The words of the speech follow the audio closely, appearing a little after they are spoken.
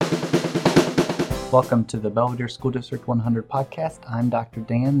Welcome to the Belvidere School District 100 podcast. I'm Dr.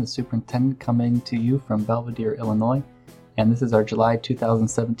 Dan, the superintendent, coming to you from Belvidere, Illinois, and this is our July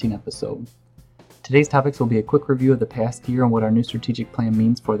 2017 episode. Today's topics will be a quick review of the past year and what our new strategic plan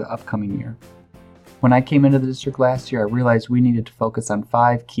means for the upcoming year. When I came into the district last year, I realized we needed to focus on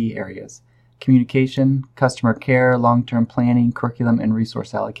 5 key areas: communication, customer care, long-term planning, curriculum, and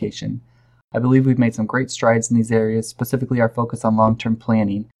resource allocation. I believe we've made some great strides in these areas, specifically our focus on long-term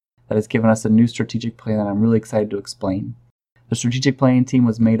planning that has given us a new strategic plan that I'm really excited to explain. The strategic planning team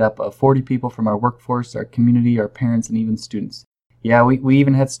was made up of 40 people from our workforce, our community, our parents, and even students. Yeah, we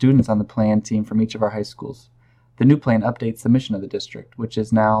even had students on the plan team from each of our high schools. The new plan updates the mission of the district, which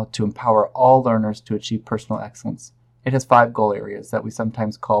is now to empower all learners to achieve personal excellence. It has 5 goal areas that we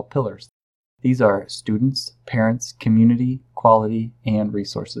sometimes call pillars. These are students, parents, community, quality, and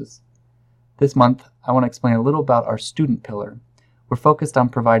resources. This month, I want to explain a little about our student pillar. We're focused on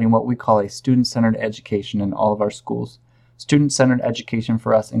providing what we call a student-centered education in all of our schools. Student-centered education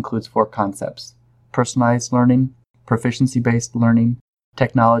for us includes 4 concepts: personalized learning, proficiency-based learning,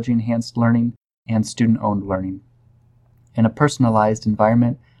 technology-enhanced learning, and student-owned learning. In a personalized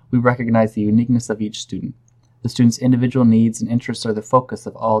environment, we recognize the uniqueness of each student. The student's individual needs and interests are the focus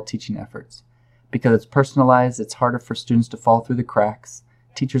of all teaching efforts. Because it's personalized, it's harder for students to fall through the cracks.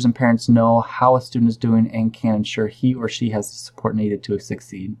 Teachers and parents know how a student is doing and can ensure he or she has the support needed to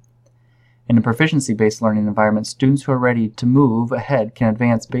succeed. In a proficiency-based learning environment, students who are ready to move ahead can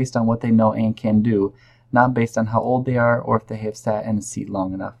advance based on what they know and can do, not based on how old they are or if they have sat in a seat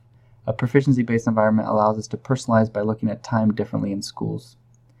long enough. A proficiency-based environment allows us to personalize by looking at time differently in schools.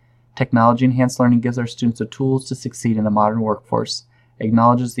 Technology-enhanced learning gives our students the tools to succeed in a modern workforce,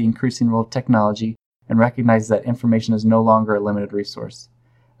 acknowledges the increasing role of technology, and recognizes that information is no longer a limited resource.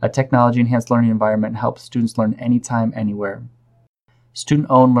 A technology-enhanced learning environment helps students learn anytime, anywhere.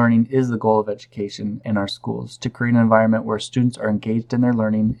 Student-owned learning is the goal of education in our schools, to create an environment where students are engaged in their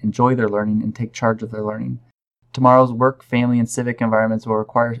learning, enjoy their learning, and take charge of their learning. Tomorrow's work, family, and civic environments will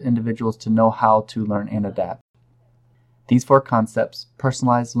require individuals to know how to learn and adapt. These 4 concepts,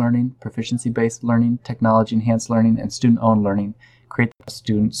 personalized learning, proficiency-based learning, technology-enhanced learning, and student-owned learning, create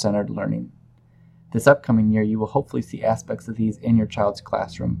student-centered learning. This upcoming year, you will hopefully see aspects of these in your child's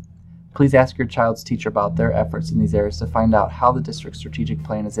classroom. Please ask your child's teacher about their efforts in these areas to find out how the district's strategic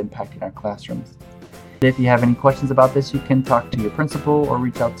plan is impacting our classrooms. If you have any questions about this, you can talk to your principal or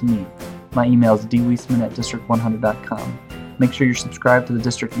reach out to me. My email is dweisman@district100.com. Make sure you're subscribed to the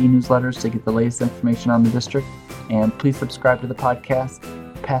district e-newsletters to get the latest information on the district. And please subscribe to the podcast,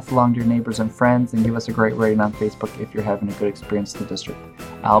 pass along to your neighbors and friends, and give us a great rating on Facebook if you're having a good experience in the district.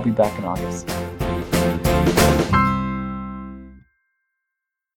 I'll be back in August.